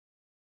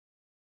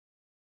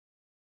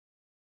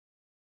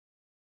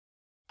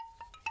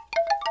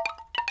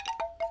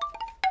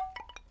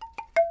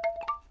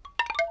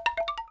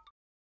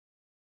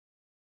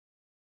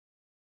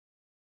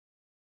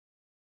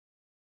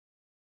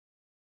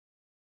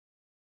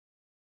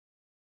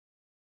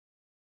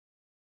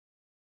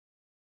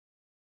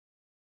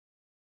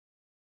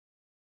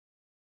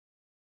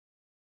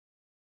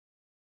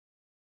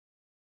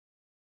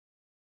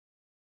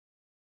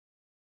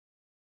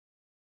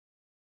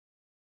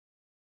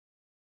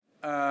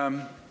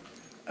I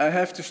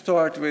have to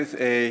start with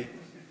an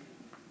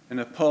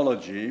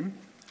apology.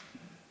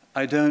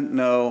 I don't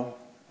know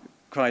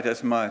quite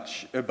as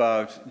much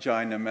about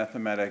Jaina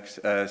mathematics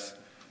as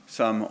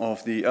some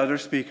of the other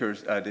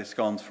speakers at this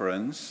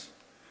conference.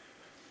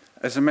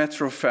 As a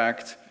matter of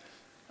fact,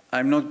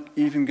 I'm not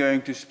even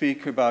going to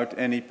speak about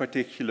any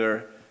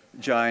particular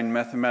Jain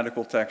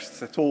mathematical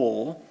texts at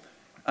all.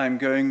 I'm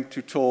going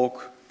to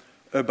talk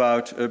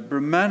about a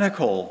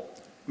Brahmanical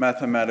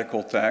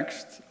mathematical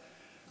text,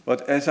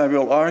 but as I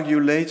will argue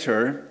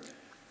later,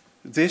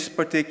 this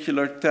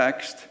particular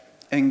text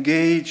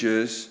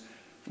engages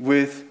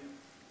with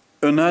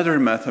another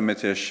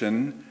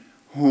mathematician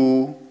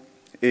who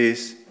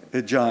is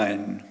a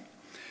Jain.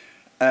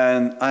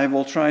 And I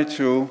will try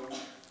to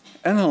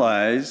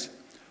analyze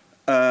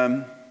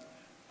the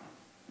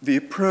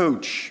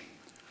approach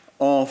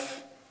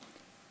of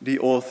the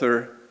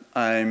author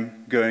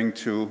I'm going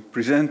to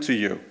present to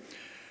you.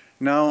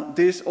 Now,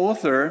 this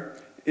author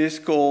is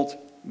called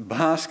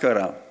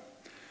Bhaskara.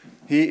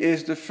 He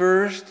is the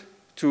first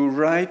to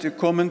write a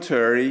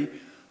commentary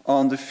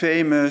on the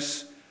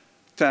famous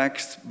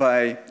text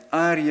by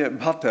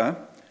Aryabhata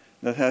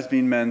that has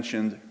been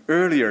mentioned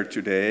earlier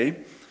today.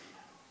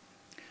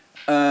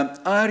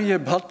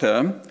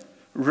 Aryabhata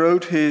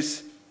wrote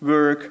his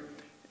work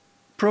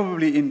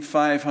probably in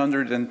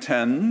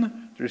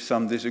 510. There's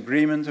some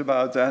disagreement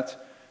about that.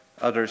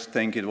 Others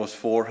think it was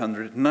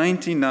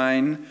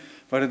 499,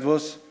 but it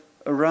was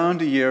around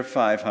the year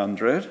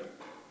 500.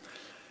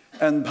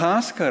 And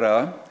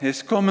Bhaskara,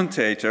 his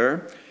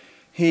commentator,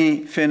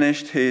 he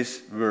finished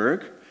his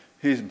work,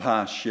 his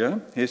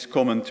bhashya, his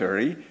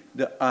commentary,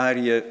 the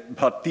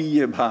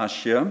Aryabhatiya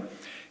bhashya,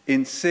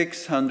 in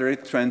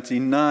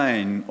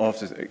 629 of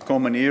the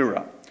Common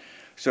Era.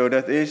 So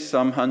that is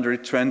some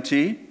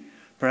 120,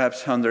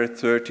 perhaps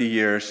 130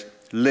 years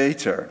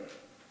later.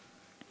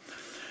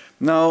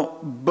 Now,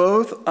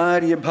 both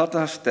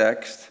Aryabhata's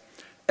text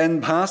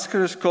and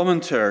Bhaskara's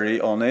commentary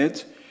on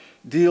it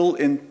deal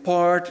in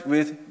part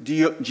with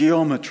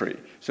geometry.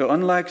 So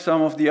unlike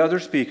some of the other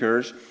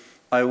speakers,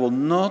 I will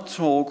not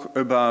talk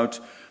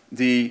about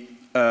the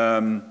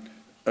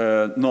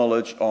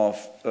knowledge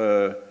of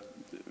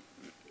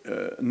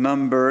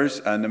numbers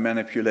and the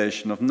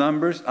manipulation of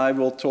numbers. I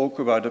will talk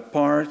about the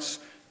parts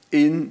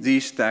in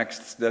these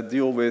texts that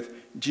deal with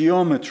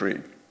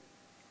geometry.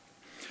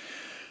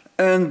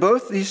 And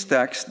both these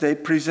texts, they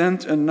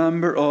present a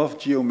number of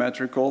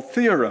geometrical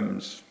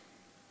theorems.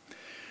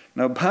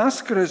 Now,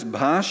 Bhaskara's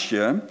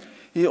bhashya,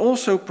 he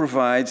also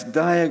provides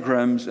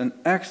diagrams and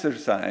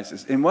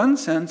exercises. In one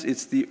sense,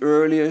 it's the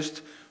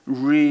earliest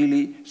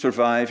really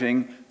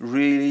surviving,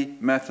 really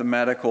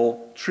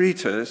mathematical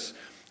treatise,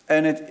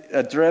 and it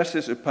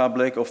addresses a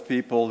public of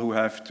people who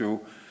have to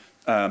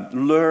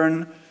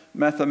learn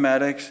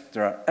mathematics.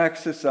 There are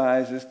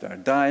exercises, there are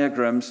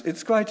diagrams.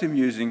 It's quite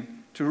amusing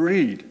to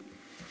read.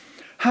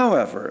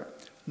 However,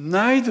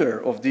 neither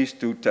of these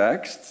two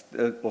texts,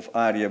 of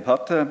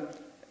Aryabhata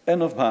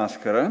and of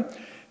Bhaskara,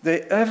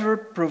 they ever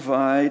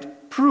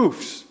provide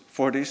proofs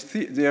for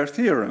their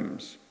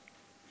theorems.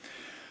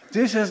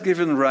 This has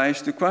given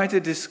rise to quite a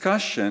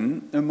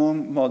discussion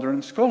among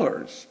modern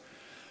scholars.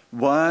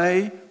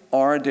 Why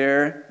are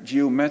there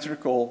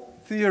geometrical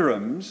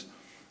theorems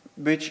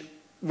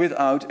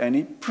without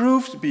any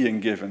proofs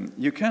being given?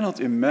 You cannot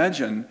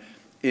imagine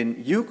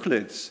in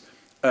Euclid's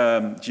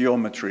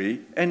geometry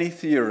any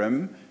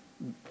theorem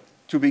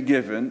to be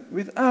given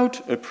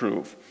without a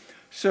proof.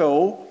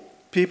 So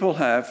people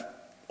have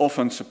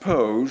often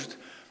supposed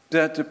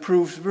that the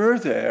proofs were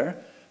there,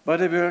 but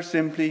they were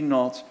simply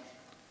not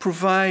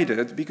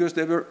provided because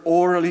they were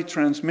orally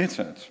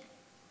transmitted.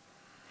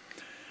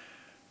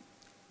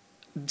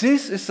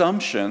 This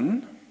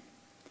assumption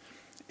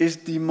is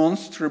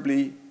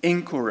demonstrably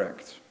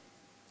incorrect,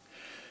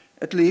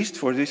 at least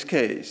for this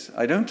case.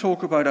 I don't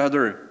talk about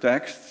other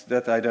texts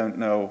that I don't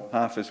know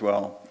half as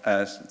well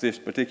as this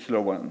particular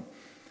one.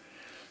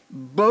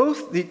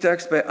 Both the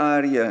text by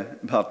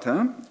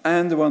Aryabhata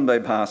and the one by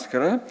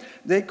Bhaskara,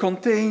 they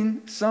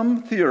contain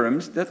some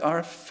theorems that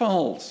are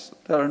false,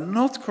 that are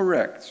not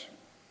correct.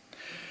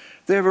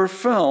 They were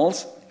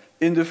false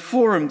in the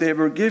form they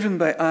were given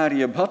by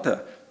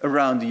Aryabhata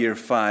around the year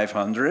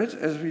 500,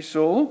 as we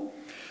saw,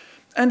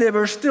 and they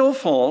were still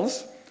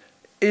false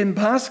in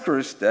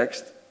Bhaskara's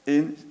text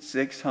in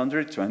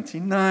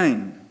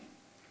 629.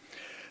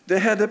 They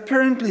had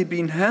apparently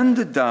been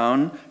handed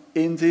down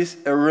in this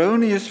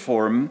erroneous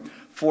form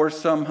for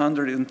some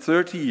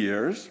 130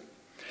 years,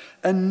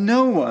 and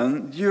no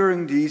one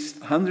during these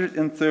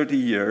 130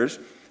 years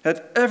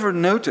had ever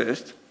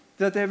noticed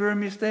that they were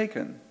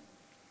mistaken.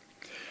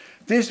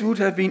 This would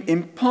have been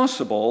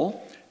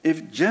impossible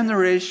if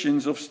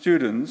generations of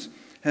students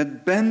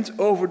had bent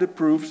over the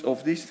proofs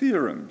of these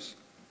theorems.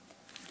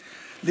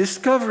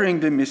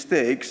 Discovering the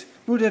mistakes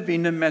would have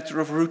been a matter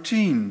of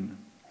routine,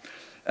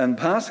 and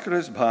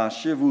Bhaskara's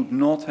bhashya would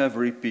not have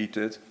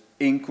repeated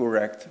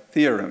incorrect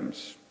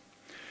theorems.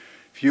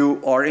 If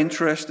you are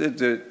interested,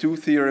 the two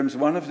theorems,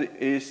 one of them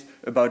is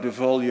about the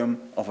volume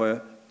of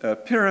a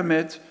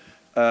pyramid,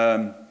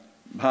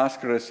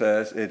 Bhaskara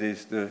says it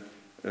is the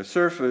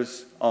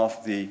surface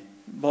of the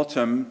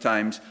bottom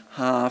times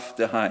half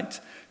the height.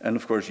 And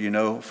of course, you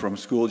know from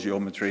school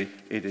geometry,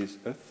 it is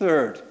a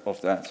third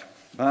of that.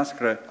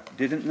 Bhaskara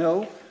didn't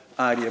know,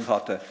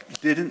 Aryabhata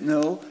didn't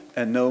know,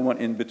 and no one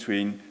in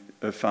between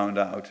found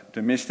out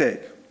the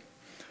mistake.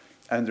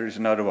 And there is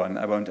another one,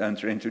 I won't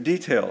enter into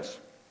details.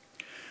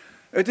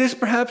 It is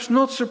perhaps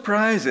not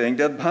surprising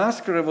that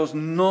Bhaskara was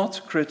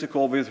not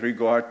critical with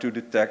regard to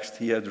the text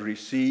he had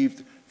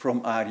received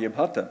from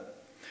Aryabhata.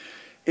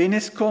 In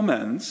his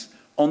comments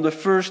on the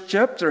first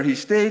chapter, he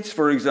states,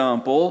 for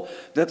example,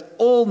 that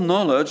all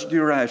knowledge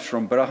derives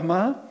from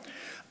Brahma.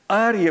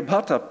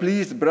 Aryabhata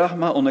pleased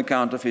Brahma on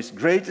account of his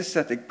great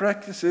ascetic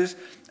practices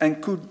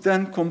and could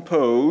then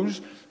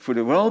compose, for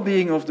the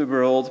well-being of the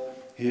world,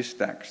 his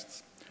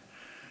texts.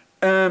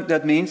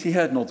 That means he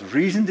had not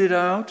reasoned it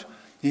out,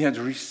 he had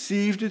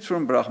received it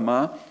from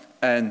Brahma,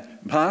 and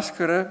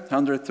Bhaskara,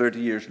 130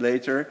 years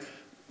later,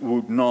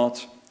 would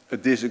not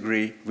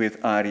disagree with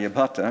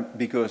Aryabhata,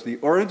 because the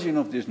origin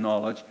of this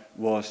knowledge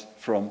was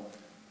from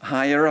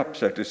higher up,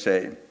 so to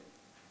say.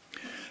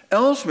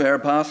 Elsewhere,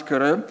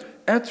 Bhaskara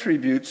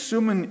attributes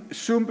superhuman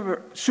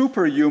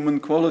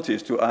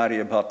qualities to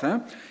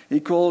Aryabhata. He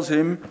calls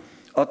him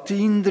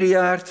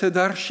Atindriyartha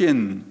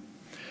Darshin,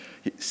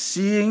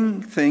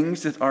 seeing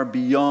things that are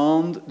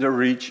beyond the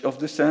reach of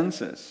the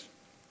senses.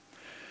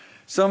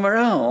 Somewhere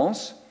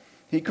else,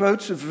 he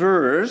quotes a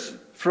verse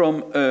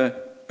from an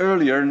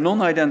earlier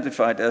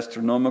non-identified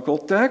astronomical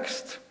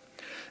text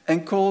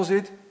and calls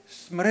it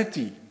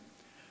Smriti.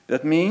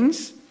 That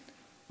means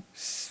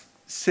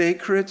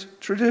sacred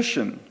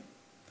tradition.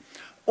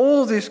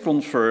 All this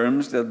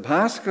confirms that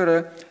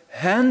Bhaskara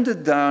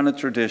handed down a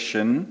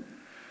tradition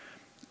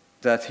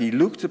that he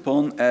looked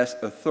upon as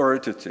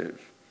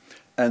authoritative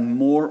and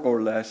more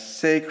or less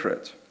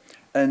sacred,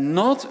 and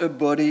not a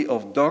body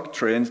of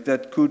doctrines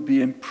that could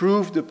be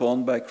improved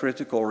upon by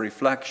critical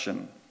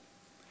reflection.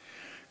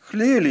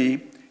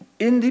 Clearly,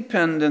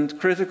 independent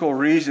critical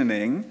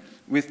reasoning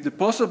with the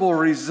possible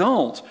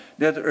result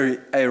that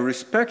a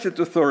respected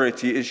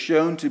authority is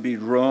shown to be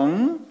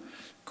wrong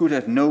could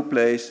have no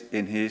place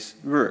in his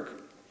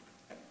work.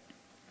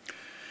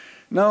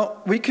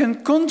 Now, we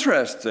can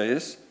contrast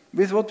this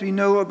with what we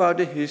know about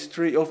the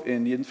history of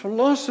Indian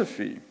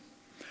philosophy.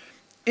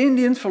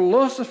 Indian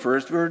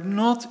philosophers were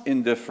not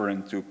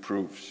indifferent to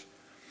proofs.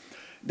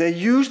 They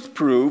used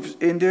proofs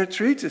in their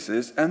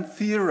treatises and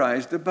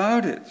theorized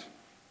about it.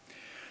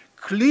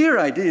 Clear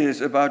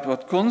ideas about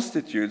what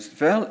constitutes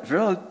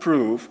valid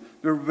proof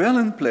were well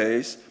in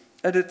place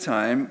at a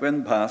time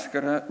when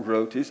Bhaskara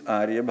wrote his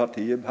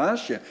Aryabhatiya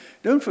Bhashya.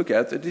 Don't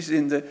forget that this is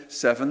in the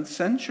 7th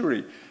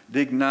century.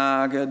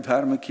 Dignaga,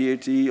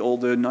 Dharmakirti, all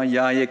the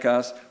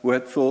Nayayikas who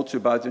had thoughts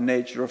about the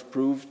nature of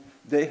proof,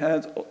 they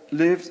had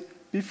lived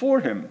before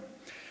him.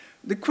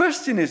 The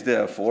question is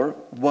therefore,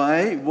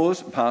 why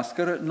was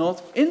Bhaskara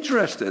not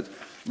interested?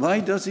 Why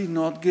does he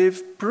not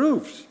give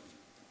proofs?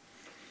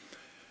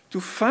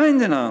 To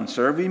find an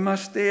answer, we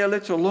must stay a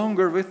little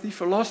longer with the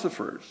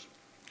philosophers.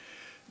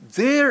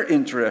 Their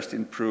interest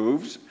in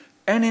proofs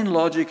and in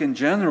logic in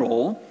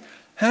general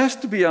has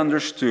to be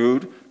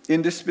understood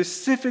in the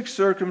specific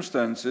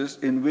circumstances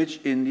in which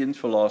Indian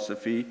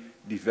philosophy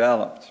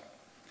developed.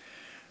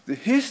 The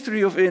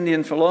history of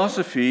Indian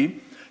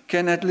philosophy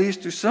can at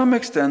least to some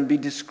extent be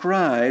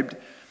described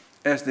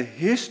as the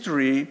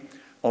history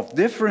of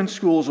different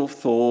schools of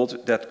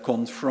thought that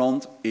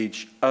confront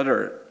each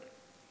other.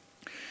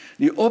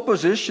 The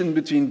opposition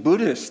between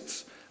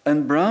Buddhists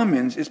and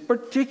Brahmins is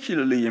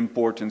particularly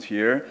important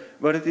here,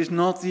 but it is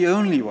not the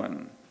only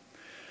one.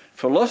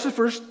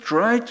 Philosophers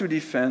try to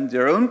defend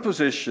their own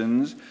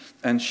positions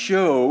and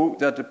show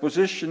that the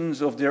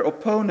positions of their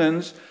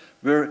opponents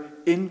were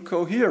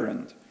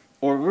incoherent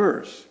or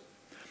worse.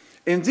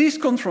 In these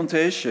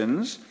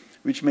confrontations,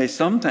 which may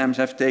sometimes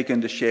have taken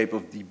the shape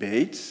of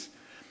debates,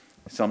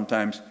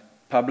 sometimes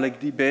public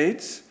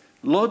debates,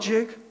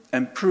 logic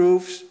and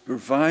proofs were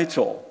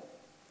vital.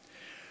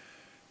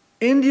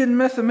 Indian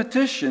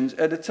mathematicians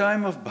at the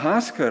time of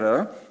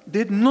Bhaskara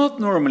did not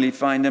normally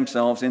find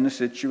themselves in a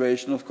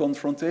situation of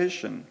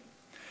confrontation.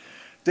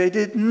 They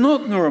did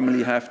not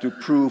normally have to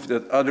prove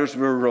that others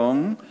were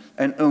wrong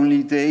and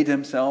only they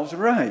themselves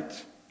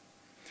right.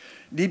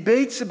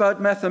 Debates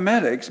about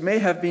mathematics may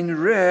have been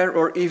rare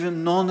or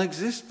even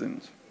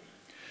non-existent.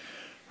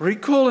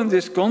 Recall in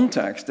this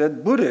context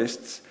that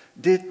Buddhists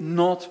did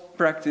not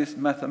practice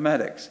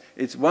mathematics.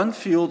 It's one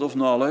field of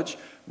knowledge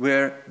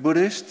where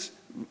Buddhists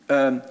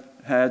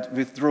had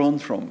withdrawn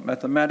from: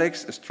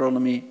 mathematics,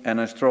 astronomy, and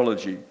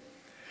astrology.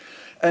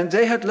 And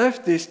they had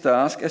left this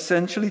task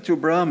essentially to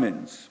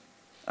Brahmins.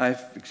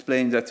 I've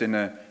explained that in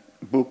a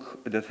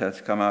book that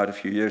has come out a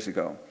few years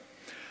ago.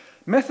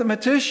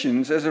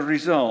 Mathematicians, as a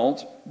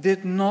result,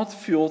 did not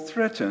feel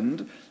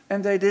threatened,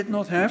 and they did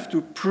not have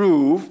to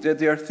prove that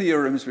their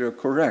theorems were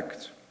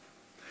correct.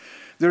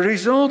 The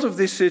result of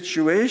this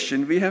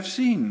situation we have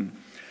seen.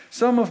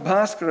 Some of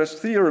Bhaskara's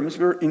theorems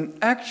were in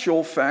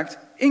actual fact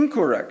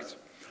incorrect.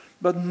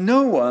 but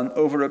no one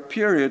over a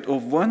period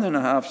of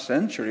 1.5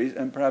 centuries,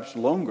 and perhaps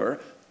longer,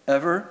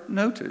 ever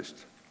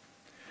noticed.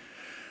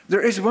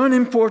 There is one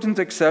important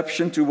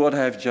exception to what I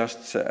have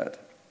just said.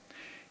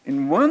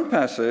 In one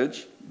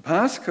passage,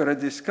 Bhaskara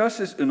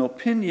discusses an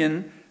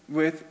opinion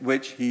with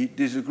which he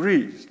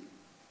disagrees.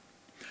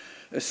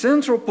 A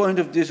central point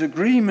of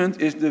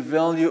disagreement is the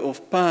value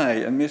of pi,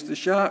 and Mr.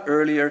 Shah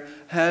earlier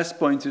has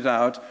pointed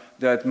out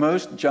that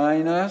most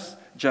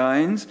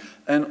Jains,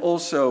 and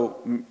also,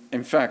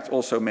 in fact,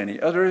 also many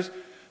others,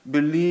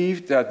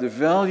 believe that the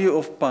value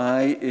of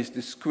pi is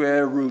the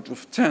square root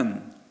of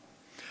 10.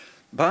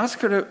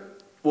 Bhaskara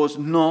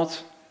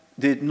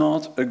did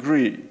not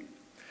agree.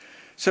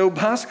 So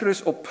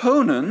Bhaskara's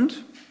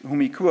opponent, whom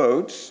he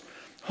quotes,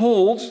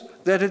 holds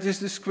that it is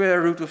the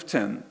square root of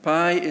 10.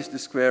 Pi is the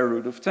square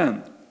root of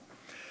 10.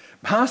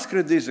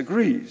 Bhaskara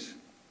disagrees.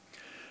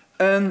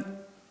 And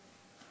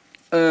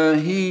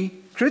he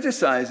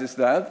criticizes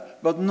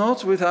that, but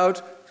not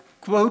without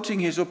quoting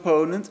his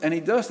opponent, and he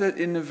does that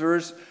in a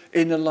verse,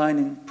 in a line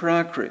in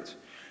Prakrit.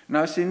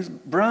 Now, since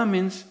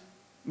Brahmins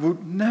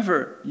would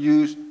never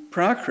use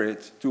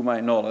Prakrit, to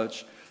my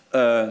knowledge,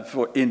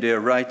 in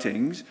their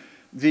writings,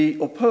 the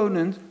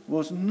opponent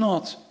was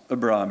not a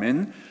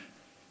Brahmin.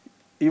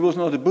 He was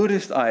not a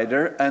Buddhist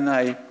either, and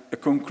I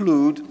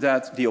conclude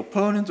that the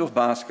opponent of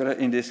Bhaskara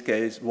in this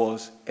case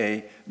was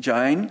a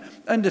Jain,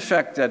 and the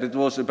fact that it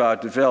was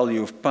about the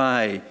value of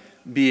pi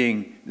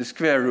being the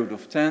square root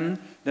of 10,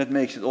 that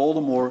makes it all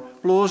the more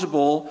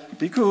plausible,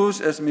 because,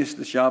 as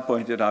Mr. Shah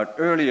pointed out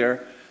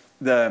earlier,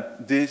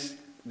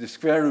 the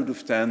square root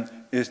of 10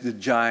 is the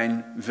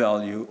Jain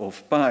value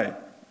of pi.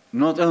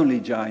 Not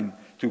only Jain,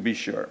 to be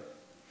sure.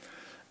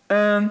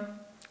 There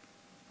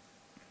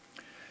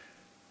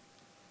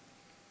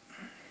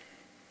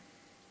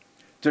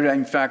are,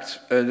 in fact,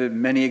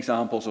 many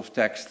examples of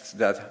texts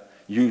that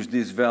use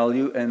this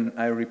value, and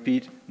I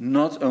repeat,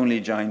 not only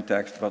Jain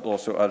texts, but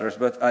also others,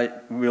 but I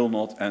will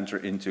not enter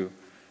into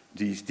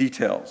these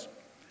details.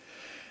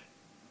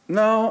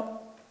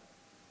 Now,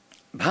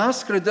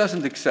 Bhaskara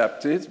doesn't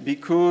accept it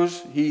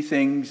because he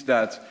thinks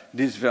that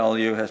this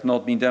value has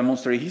not been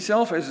demonstrated. He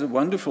himself has a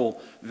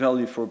wonderful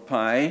value for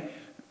pi.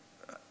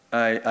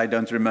 I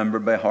don't remember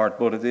by heart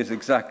what it is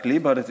exactly,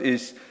 but it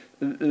is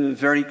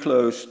very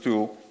close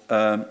to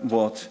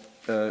what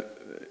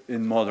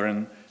in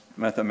modern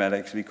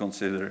mathematics we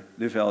consider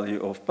the value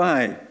of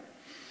pi.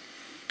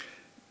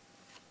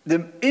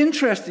 The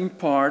interesting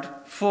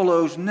part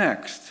follows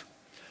next.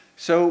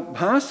 So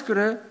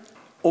Bhaskara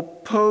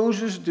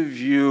opposes the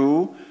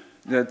view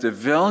that the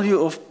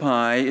value of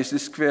pi is the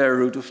square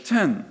root of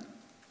 10.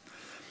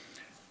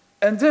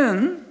 And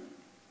then,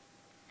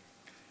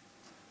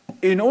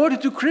 in order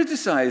to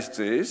criticize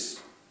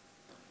this,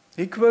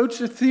 he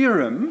quotes a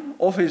theorem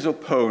of his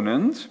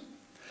opponent,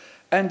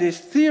 and this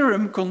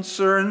theorem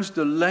concerns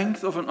the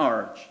length of an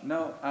arch.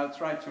 Now, I'll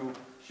try to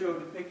show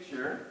the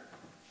picture.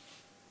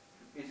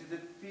 Is it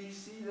a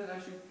PC that I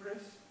should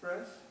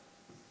press?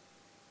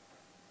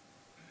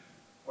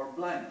 Or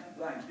blank,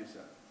 you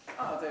said.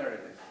 Ah, there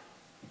it is.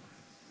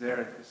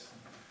 There it is.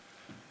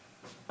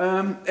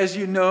 As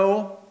you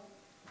know,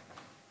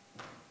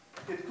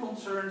 it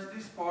concerns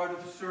this part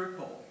of a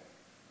circle.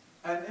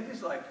 And it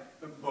is like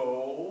a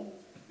bow.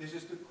 This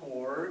is the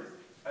chord,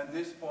 and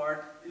this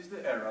part is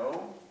the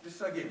arrow, the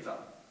sagitta.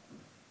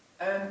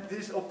 And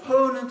this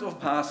opponent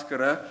of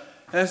Bhaskara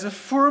has a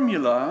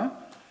formula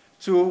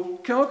to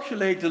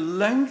calculate the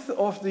length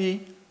of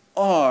the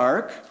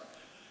arc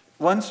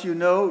once you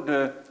know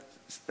the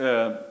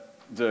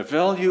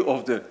value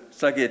of the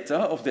sagitta,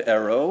 of the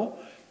arrow,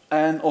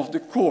 and of the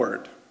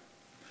chord.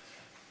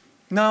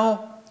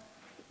 Now,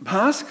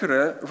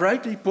 Bhaskara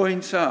rightly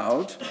points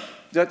out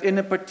that in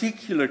a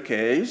particular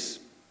case,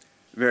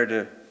 where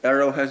the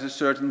arrow has a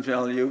certain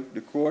value,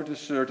 the chord a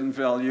certain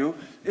value,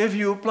 if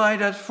you apply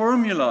that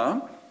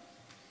formula,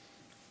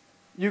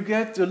 you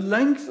get the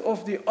length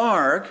of the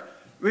arc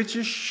which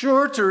is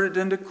shorter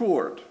than the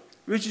chord,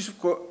 which is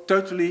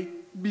totally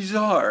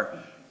bizarre.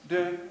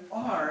 The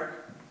arc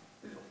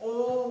is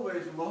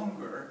always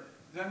longer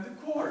than the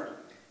chord.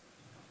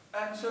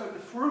 And so the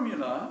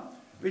formula,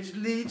 which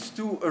leads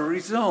to a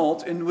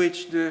result in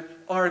which the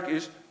arc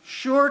is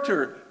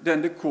shorter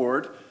than the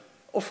chord,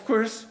 of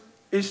course,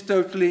 is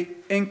totally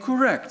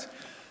incorrect.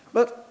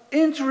 But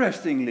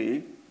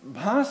interestingly,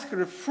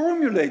 Bhaskara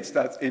formulates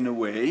that in a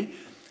way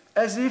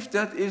as if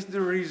that is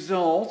the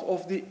result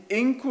of the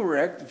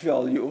incorrect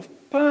value of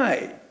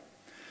pi.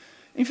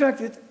 In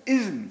fact, it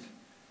isn't.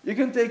 You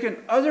can take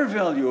another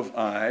value of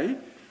pi,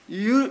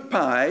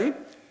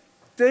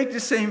 take the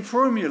same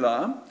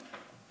formula,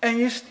 and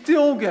you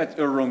still get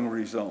a wrong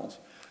result.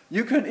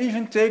 You can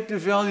even take the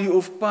value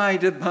of pi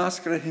that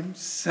Bhaskara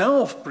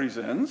himself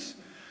presents,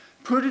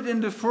 put it in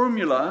the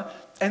formula,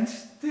 and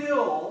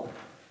still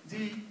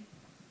the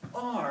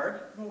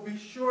arc will be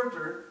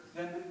shorter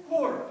than the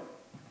chord.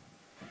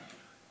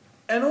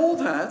 And all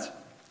that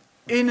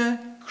in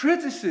a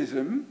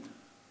criticism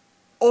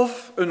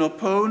of an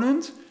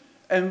opponent.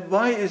 And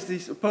why is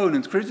this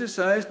opponent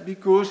criticized?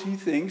 Because he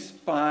thinks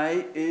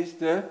pi is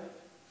the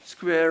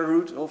square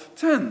root of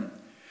 10.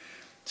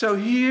 So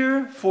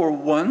here, for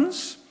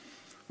once,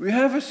 we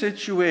have a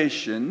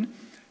situation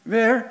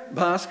where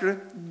Bhaskara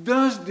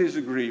does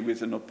disagree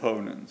with an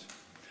opponent.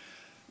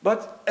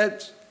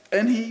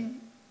 And he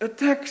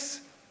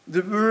attacks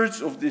the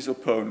words of this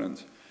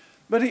opponent.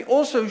 But he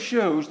also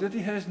shows that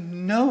he has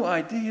no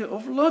idea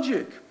of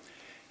logic.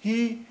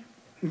 He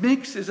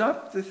mixes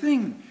up the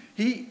thing.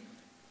 He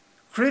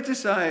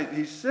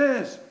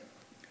says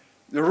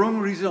the wrong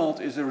result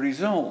is a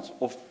result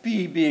of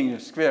p being a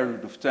square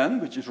root of 10,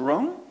 which is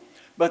wrong.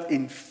 But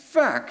in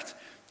fact,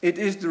 it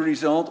is the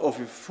result of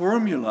a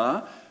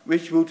formula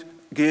which would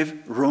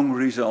give wrong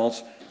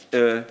results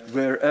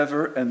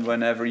wherever and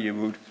whenever you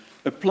would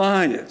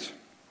apply it.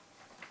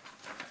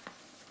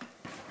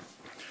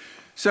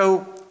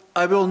 So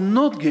I will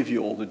not give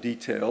you all the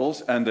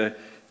details and the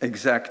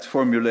exact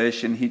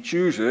formulation he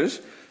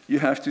chooses. You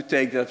have to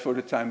take that for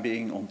the time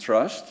being on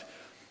trust.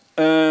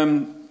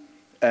 And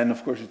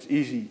of course, it's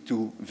easy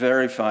to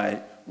verify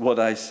what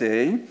I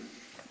say.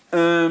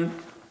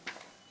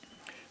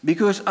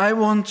 Because I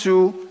want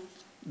to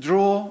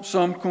draw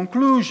some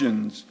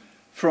conclusions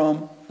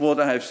from what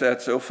I have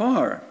said so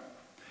far.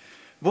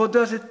 What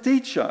does it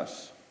teach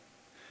us?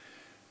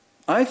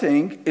 I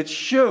think it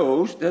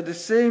shows that the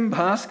same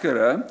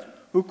Bhaskara,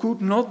 who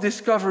could not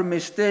discover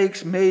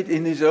mistakes made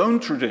in his own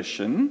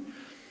tradition,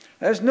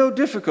 has no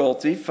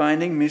difficulty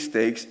finding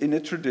mistakes in a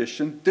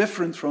tradition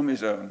different from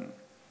his own.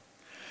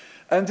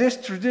 And this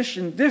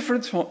tradition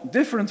different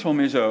from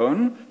his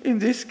own, in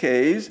this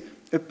case,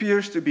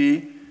 appears to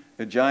be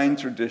a Jain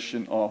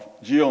tradition of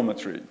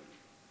geometry.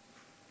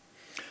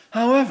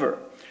 However,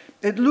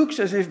 it looks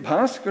as if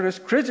Bhaskara's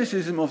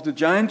criticism of the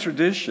Jain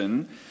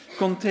tradition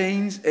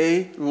contains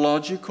a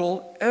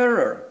logical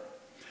error.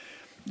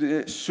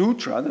 The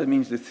sutra, that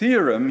means the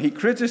theorem he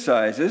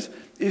criticizes,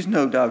 is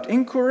no doubt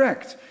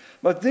incorrect,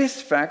 but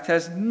this fact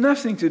has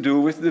nothing to do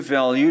with the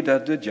value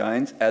that the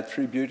Jains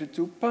attributed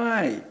to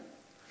pi.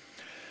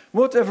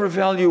 Whatever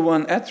value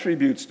one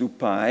attributes to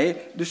pi,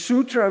 the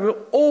sutra will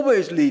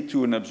always lead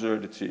to an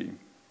absurdity.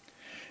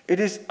 It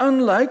is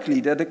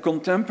unlikely that a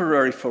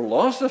contemporary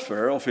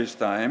philosopher of his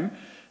time,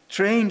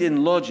 trained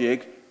in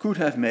logic, could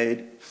have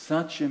made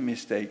such a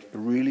mistake,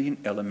 really an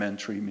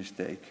elementary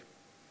mistake.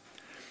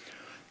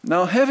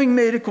 Now, having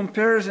made a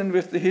comparison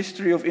with the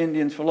history of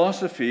Indian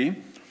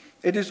philosophy,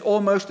 it is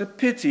almost a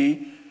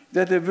pity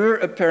that there were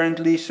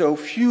apparently so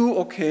few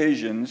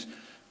occasions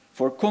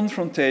for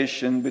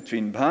confrontation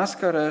between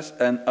Bhaskaras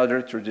and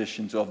other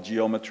traditions of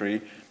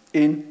geometry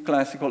in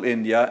classical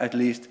India, at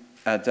least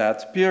at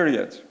that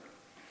period.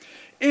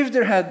 If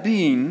there had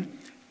been,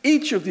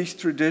 each of these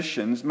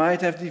traditions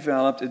might have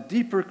developed a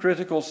deeper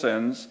critical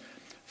sense,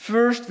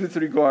 first with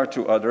regard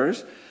to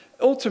others,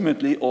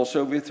 ultimately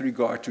also with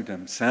regard to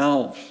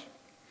themselves.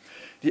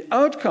 The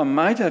outcome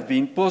might have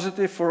been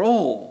positive for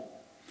all.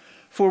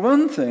 For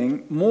one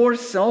thing, more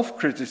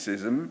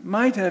self-criticism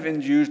might have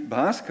induced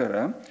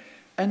Bhaskara,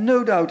 and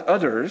no doubt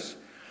others,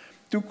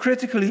 to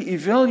critically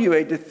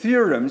evaluate the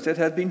theorems that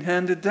had been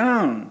handed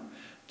down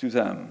to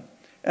them,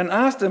 and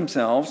ask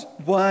themselves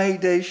why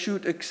they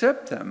should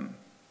accept them.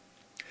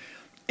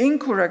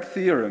 Incorrect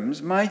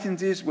theorems might in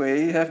this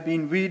way have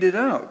been weeded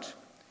out.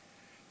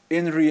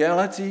 In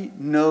reality,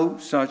 no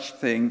such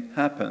thing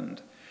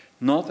happened,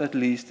 not at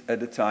least at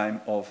the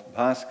time of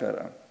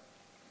Bhaskara.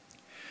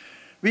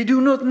 We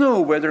do not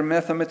know whether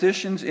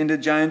mathematicians in the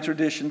Jain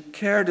tradition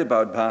cared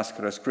about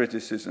Bhaskara's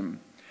criticism.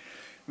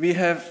 We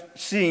have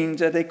seen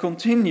that they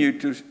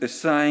continued to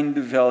assign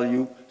the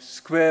value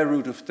square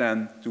root of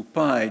 10 to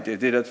pi. They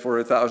did it for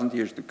 1,000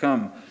 years to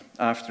come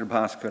after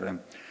Bhaskara,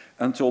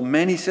 until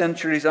many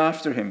centuries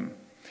after him.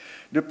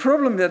 The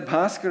problem that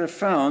Bhaskara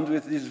found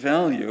with this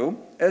value,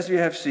 as we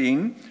have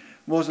seen,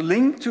 was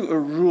linked to a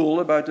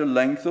rule about the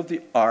length of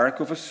the arc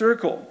of a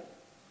circle.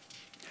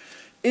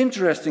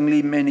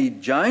 Interestingly, many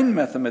Jain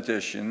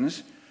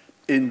mathematicians,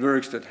 in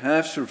works that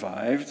have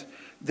survived,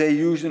 they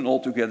use an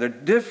altogether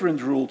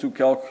different rule to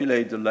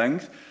calculate the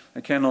length.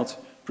 I cannot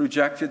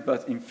project it,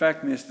 but in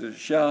fact, Mr.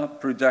 Shah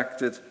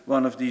projected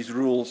one of these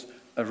rules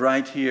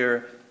right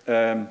here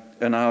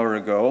an hour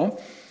ago.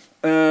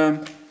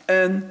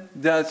 And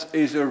that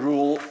is a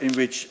rule in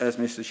which, as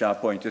Mr. Shah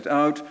pointed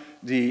out,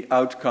 the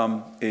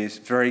outcome is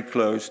very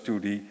close to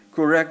the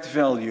correct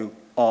value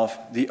of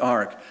the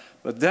arc.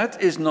 But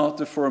that is not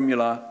the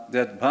formula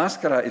that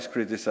Bhaskara is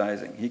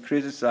criticizing. He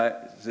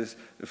criticizes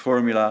a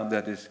formula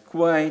that is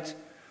quite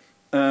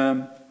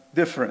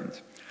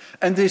different.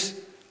 And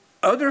this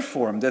other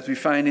form that we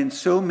find in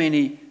so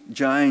many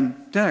Jain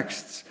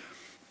texts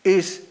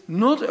is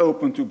not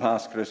open to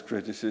Bhaskara's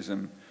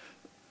criticism.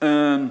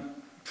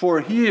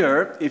 For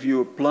here, if you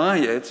apply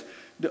it,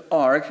 the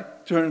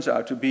arc turns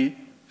out to be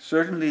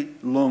certainly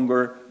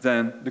longer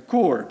than the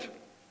chord.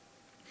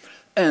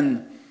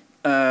 And,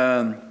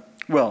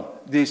 well,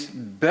 this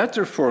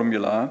better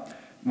formula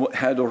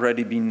had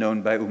already been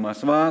known by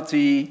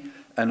Umaswati,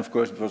 and of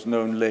course it was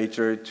known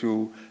later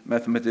to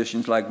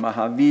mathematicians like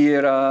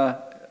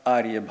Mahavira,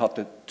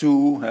 Aryabhata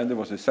II, and there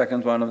was a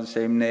second one of the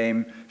same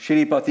name,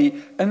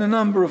 Shripati, and a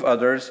number of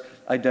others.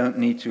 I don't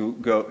need to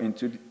go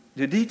into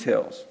the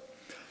details.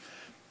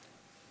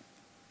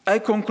 I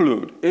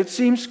conclude, it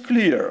seems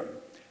clear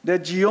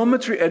that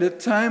geometry at the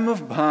time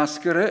of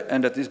Bhaskara,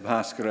 and that is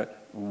Bhaskara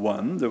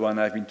I, the one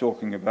I've been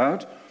talking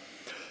about,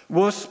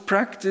 was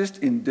practiced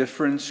in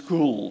different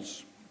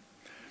schools.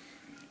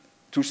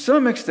 To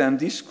some extent,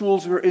 these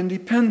schools were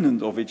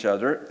independent of each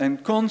other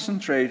and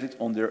concentrated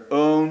on their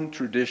own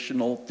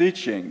traditional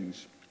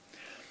teachings.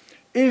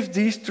 If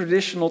these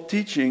traditional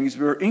teachings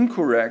were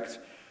incorrect,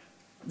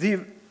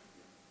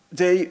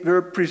 they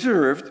were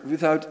preserved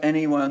without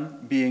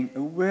anyone being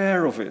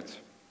aware of it.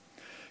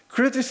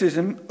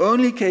 Criticism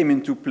only came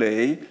into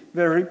play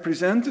where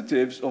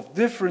representatives of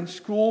different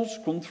schools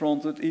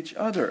confronted each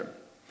other.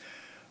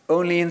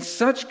 Only in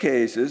such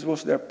cases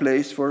was there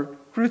place for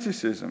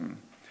criticism.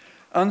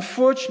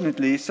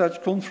 Unfortunately,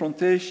 such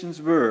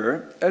confrontations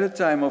were, at the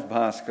time of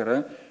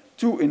Bhaskara,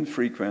 too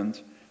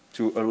infrequent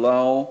to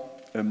allow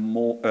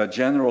a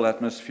general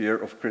atmosphere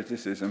of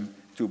criticism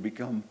to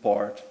become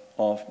part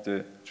of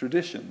the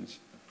traditions.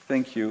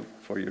 Thank you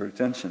for your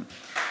attention.